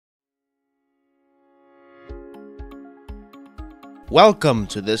Welcome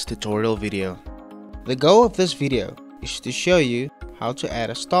to this tutorial video. The goal of this video is to show you how to add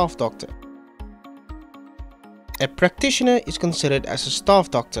a staff doctor. A practitioner is considered as a staff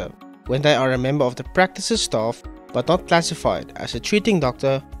doctor when they are a member of the practice's staff but not classified as a treating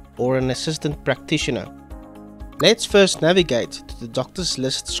doctor or an assistant practitioner. Let's first navigate to the doctors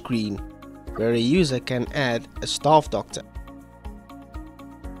list screen where a user can add a staff doctor.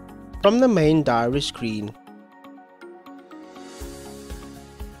 From the main diary screen,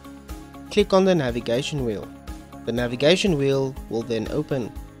 click on the navigation wheel. The navigation wheel will then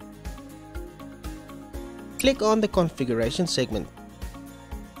open. Click on the configuration segment.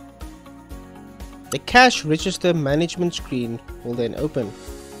 The cash register management screen will then open.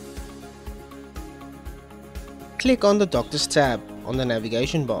 Click on the Doctors tab on the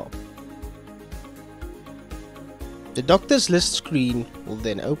navigation bar. The Doctors list screen will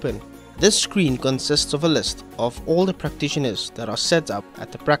then open. This screen consists of a list of all the practitioners that are set up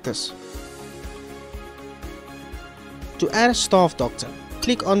at the practice. To add a staff doctor,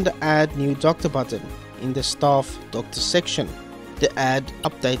 click on the Add New Doctor button in the Staff Doctor section. The Add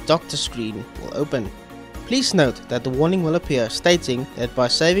Update Doctor screen will open. Please note that the warning will appear stating that by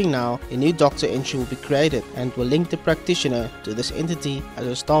saving now, a new doctor entry will be created and will link the practitioner to this entity as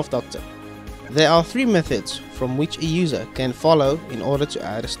a staff doctor. There are three methods from which a user can follow in order to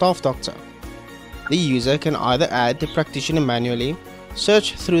add a staff doctor. The user can either add the practitioner manually,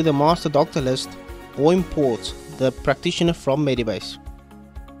 search through the master doctor list, or import the practitioner from Medibase.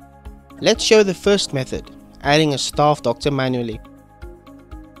 Let's show the first method, adding a staff doctor manually.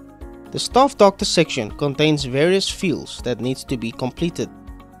 The staff doctor section contains various fields that needs to be completed.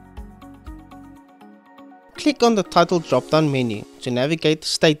 Click on the title drop-down menu to navigate the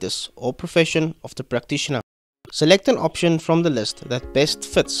status or profession of the practitioner. Select an option from the list that best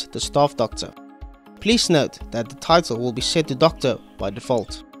fits the staff doctor. Please note that the title will be set to doctor by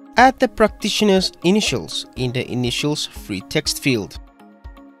default. Add the practitioner's initials in the initials free text field.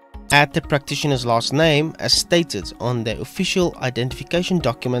 Add the practitioner's last name as stated on the official identification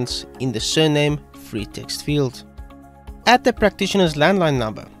documents in the surname free text field. Add the practitioner's landline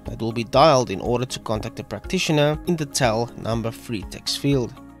number that will be dialed in order to contact the practitioner in the tel number free text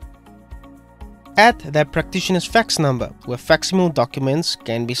field. Add the practitioner's fax number where facsimile documents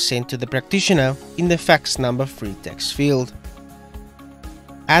can be sent to the practitioner in the fax number free text field.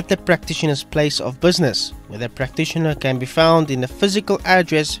 Add the practitioner's place of business, where the practitioner can be found in the physical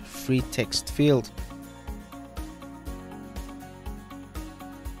address free text field.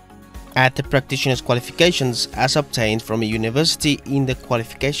 Add the practitioner's qualifications as obtained from a university in the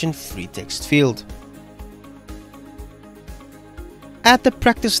qualification free text field. Add the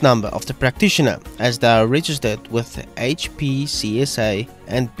practice number of the practitioner as they are registered with the HPCSA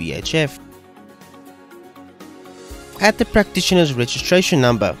and BHF. Add the practitioner's registration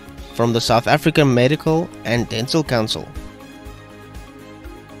number from the South African Medical and Dental Council.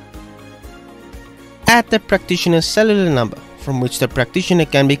 Add the practitioner's cellular number from which the practitioner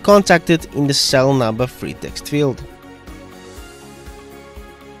can be contacted in the cell number free text field.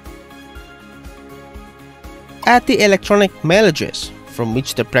 Add the electronic mail address from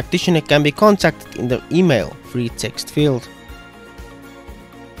which the practitioner can be contacted in the email free text field.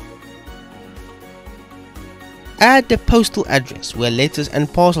 Add the postal address where letters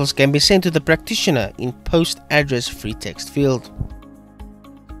and parcels can be sent to the practitioner in post address free text field.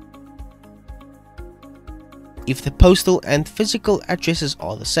 If the postal and physical addresses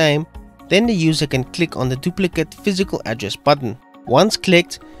are the same, then the user can click on the duplicate physical address button. Once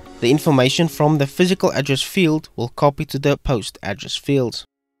clicked, the information from the physical address field will copy to the post address field.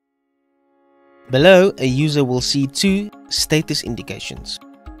 Below, a user will see two status indications.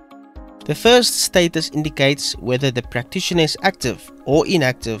 The first status indicates whether the practitioner is active or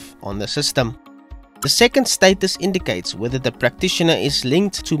inactive on the system. The second status indicates whether the practitioner is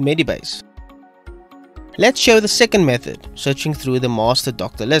linked to Medibase. Let's show the second method, searching through the master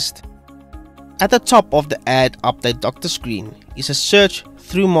doctor list. At the top of the Add Update Doctor screen is a Search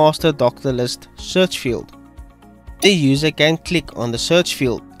Through Master Doctor List search field. The user can click on the search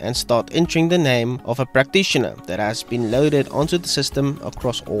field and start entering the name of a practitioner that has been loaded onto the system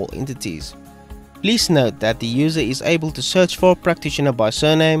across all entities. Please note that the user is able to search for a practitioner by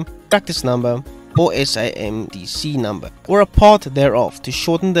surname, practice number, or SAMDC number, or a part thereof to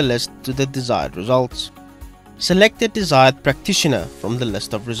shorten the list to the desired results. Select the desired practitioner from the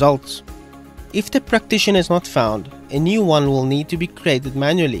list of results. If the practitioner is not found, a new one will need to be created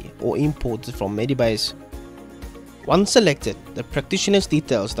manually or imported from Medibase. Once selected, the practitioner's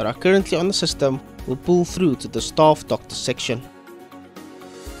details that are currently on the system will pull through to the staff doctor section.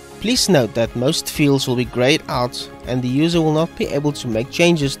 Please note that most fields will be grayed out and the user will not be able to make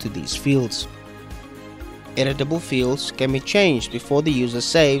changes to these fields. Editable fields can be changed before the user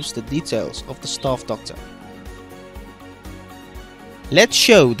saves the details of the staff doctor. Let's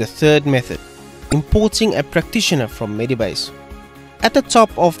show the third method, importing a practitioner from Medibase. At the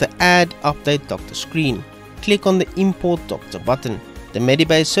top of the Add Update Doctor screen, click on the Import Doctor button. The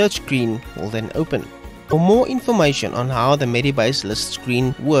Medibase search screen will then open. For more information on how the Medibase list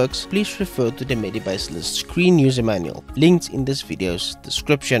screen works, please refer to the Medibase list screen user manual, linked in this video's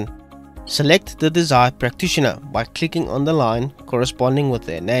description. Select the desired practitioner by clicking on the line corresponding with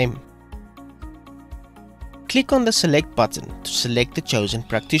their name. Click on the Select button to select the chosen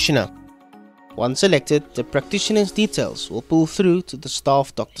practitioner. Once selected, the practitioner's details will pull through to the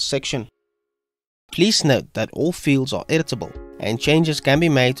Staff Doctor section. Please note that all fields are editable and changes can be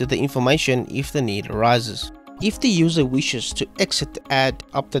made to the information if the need arises. If the user wishes to exit the Add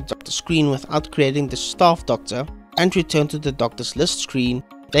Update Doctor screen without creating the Staff Doctor and return to the Doctors List screen,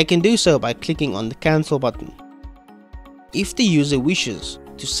 they can do so by clicking on the Cancel button. If the user wishes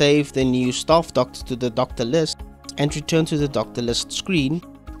to save the new Staff Doctor to the Doctor List and return to the Doctor List screen,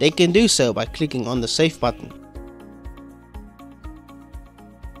 they can do so by clicking on the Save button.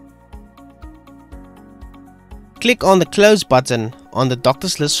 Click on the Close button on the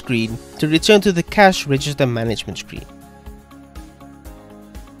Doctors List screen to return to the Cash Register Management screen.